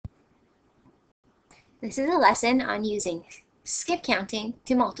This is a lesson on using skip counting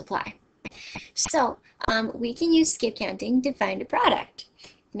to multiply. So we can use skip counting to find a product.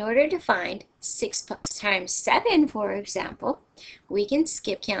 In order to find 6 times 7, for example, we can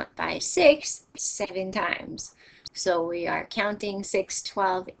skip count by 6 7 times. So we are counting 6,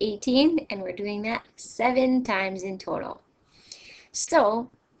 12, 18, and we're doing that 7 times in total. So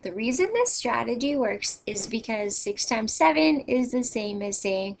the reason this strategy works is because 6 times 7 is the same as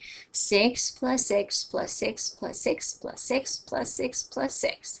saying 6 plus 6 plus 6 plus 6 plus 6 plus 6 plus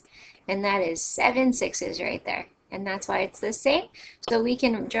 6. And that is 7 sixes right there. And that's why it's the same. So we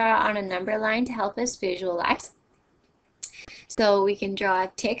can draw on a number line to help us visualize. So we can draw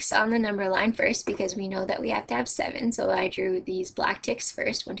ticks on the number line first because we know that we have to have 7. So I drew these black ticks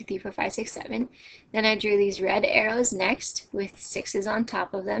first, 1, 2, 3, 4, 5, 6, 7. Then I drew these red arrows next with 6s on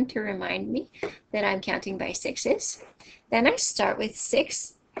top of them to remind me that I'm counting by 6s. Then I start with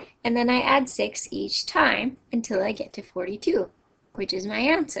 6, and then I add 6 each time until I get to 42, which is my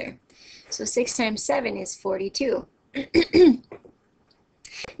answer. So 6 times 7 is 42. And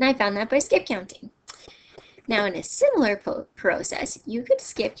I found that by skip counting. Now, in a similar process, you could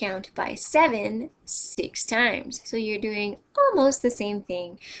skip count by 7 6 times. So you're doing almost the same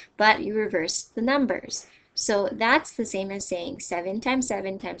thing, but you reverse the numbers. So that's the same as saying 7 times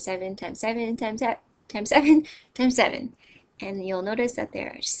 7 times 7 times 7 times 7 times 7 times 7. And you'll notice that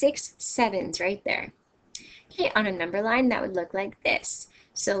there are 6 7s right there. Okay, on a number line, that would look like this.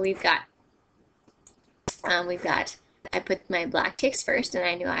 So we've got, I put my black ticks first, and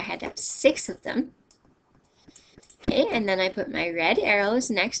I knew I had to have 6 of them. Okay, and then I put my red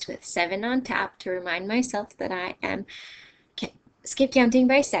arrows next with 7 on top to remind myself that I am skip counting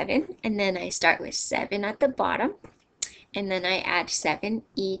by 7. And then I start with 7 at the bottom, and then I add 7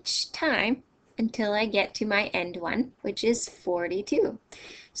 each time until I get to my end one, which is 42.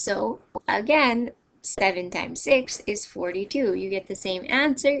 So again, 7 times 6 is 42. You get the same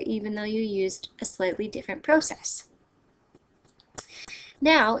answer even though you used a slightly different process.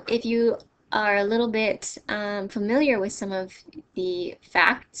 Now, if you are a little bit familiar with some of the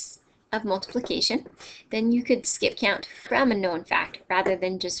facts of multiplication, then you could skip count from a known fact rather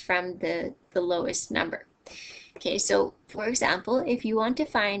than just from the lowest number. Okay, so for example, if you want to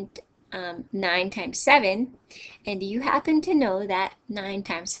find 9 times 7, and you happen to know that 9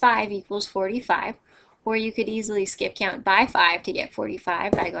 times 5 equals 45, or you could easily skip count by 5 to get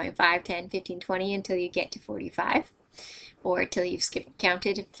 45 by going 5, 10, 15, 20 until you get to 45, or until you've skip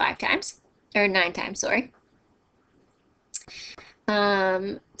counted 5 times. Or 9 times, sorry.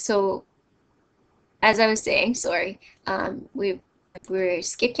 So as I was saying, sorry, we're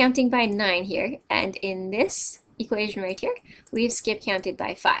skip counting by 9 here, and in this equation right here, we've skip counted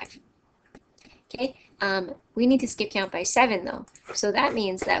by 5. Okay, we need to skip count by 7 though, so that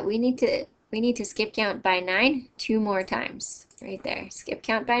means that we need to skip count by 9 2 more times, right there. Skip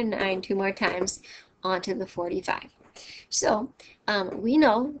count by 9 2 more times onto the 45. So we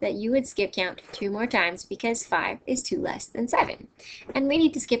know that you would skip count 2 more times because 5 is 2 less than 7. And we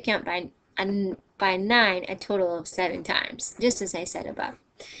need to skip count by 9 a total of 7 times, just as I said above.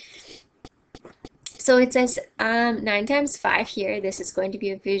 So it says 9 times 5 here. This is going to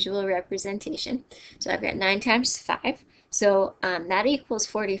be a visual representation. So I've got 9 times 5. So that equals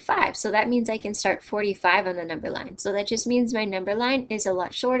 45. So that means I can start 45 on the number line. So that just means my number line is a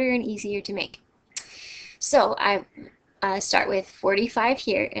lot shorter and easier to make. So I start with 45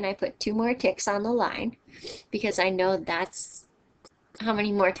 here, and I put 2 more ticks on the line because I know that's how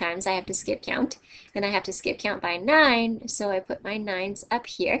many more times I have to skip count. And I have to skip count by 9, so I put my 9s up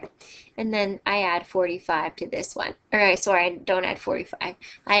here. And then I add 45 to this one. Or sorry, I don't add 45.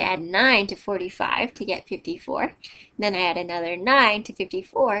 I add 9 to 45 to get 54. Then I add another 9 to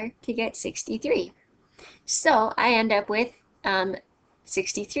 54 to get 63. So I end up with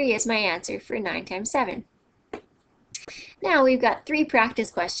 63 as my answer for 9 times 7. Now we've got 3 practice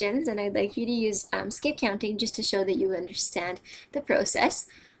questions, and I'd like you to use skip counting just to show that you understand the process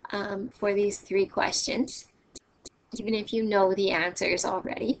for these 3 questions, even if you know the answers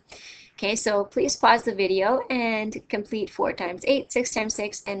already. Okay, so please pause the video and complete 4 times 8, 6 times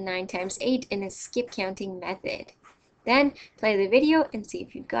 6, and 9 times 8 in a skip counting method. Then play the video and see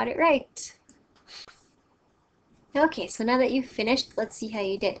if you've got it right. Okay, so now that you've finished, let's see how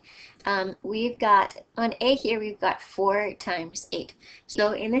you did. We've got, on A here, we've got 4 times 8.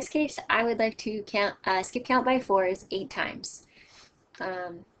 So in this case, I would like to count, skip count by 4s 8 times.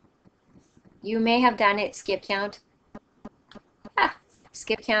 You may have done it skip count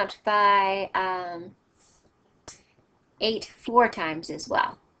by 8 4 times as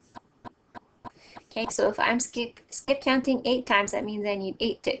well. Okay, so if I'm skip counting 8 times, that means I need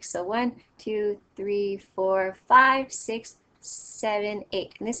 8 ticks. So 1, 2, 3, 4, 5, 6, 7,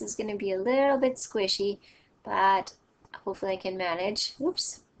 8. And this is going to be a little bit squishy, but hopefully I can manage.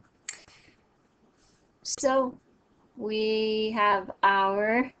 Oops. So we have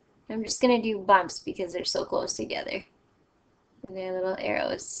our, I'm just going to do bumps because they're so close together. And they're little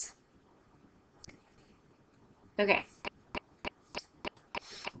arrows. Okay.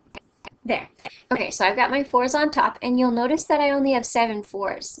 There. Okay, so I've got my 4s on top, and you'll notice that I only have 7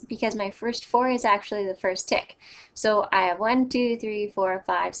 4s because my first 4 is actually the first tick. So I have 1, 2, 3, 4,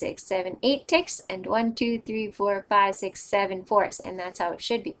 5, 6, 7, 8 ticks, and 1, 2, 3, 4, 5, 6, 7 4s, and that's how it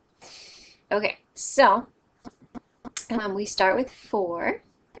should be. Okay, so we start with 4,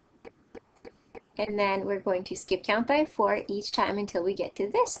 and then we're going to skip count by 4 each time until we get to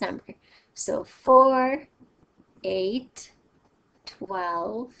this number. So 4, 8,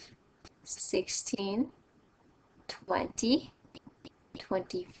 12, 16, 20,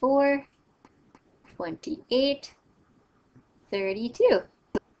 24, 28, 32.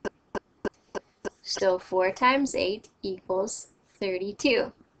 So 4 times 8 equals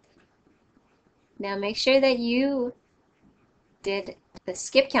 32. Now make sure that you did the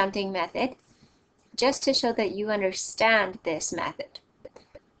skip counting method just to show that you understand this method.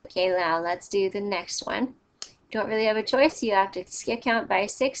 Okay, now let's do the next one. You don't really have a choice. You have to skip count by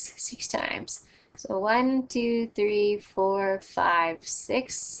 6 times. So 1, 2, 3, 4, 5,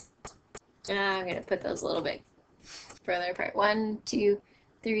 6. I'm going to put those a little bit further apart. 1, 2,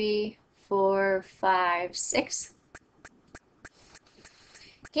 3, 4, 5, 6.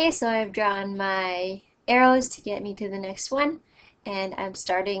 Okay, so I've drawn my arrows to get me to the next one, and I'm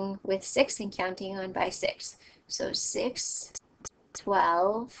starting with 6 and counting on by 6. So 6,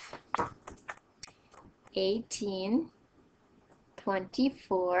 12, 18,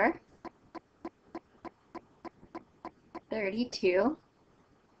 24, 32.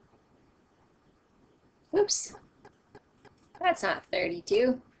 Oops, that's not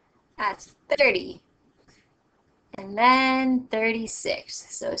 32, that's 30. And then 36.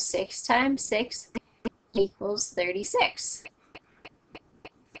 So 6 times 6 equals 36.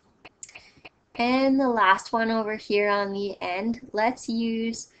 And the last one over here on the end, let's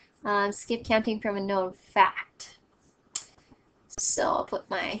use skip counting from a known fact. So I'll put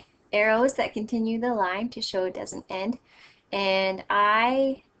my arrows that continue the line to show it doesn't end. And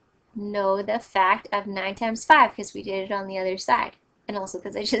I know the fact of 9 times 5 because we did it on the other side. And also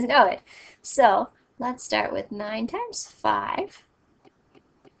because I just know it. So let's start with 9 times 5.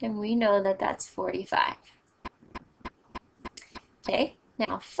 And we know that that's 45. Okay,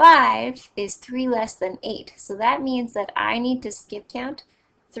 now 5 is 3 less than 8. So that means that I need to skip count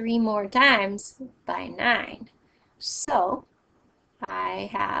 3 more times by 9. So I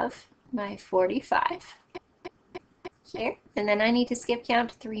have my 45 here. And then I need to skip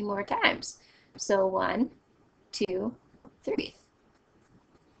count 3 more times. So 1, 2, 3.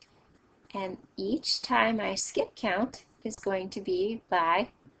 And each time I skip count is going to be by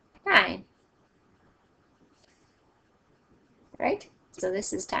 9. Right? So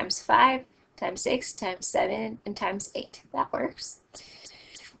this is times 5, times 6, times 7, and times 8. That works.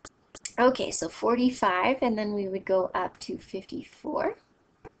 Okay, so 45, and then we would go up to 54.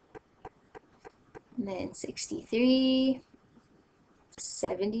 And then 63,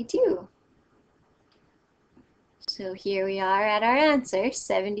 72. So here we are at our answer,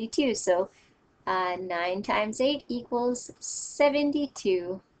 72. So 9 times 8 equals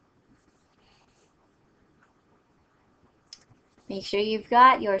 72. Make sure you've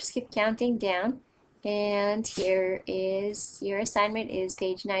got your skip counting down. And here is your assignment is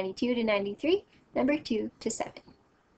page 92 to 93, number 2 to 7.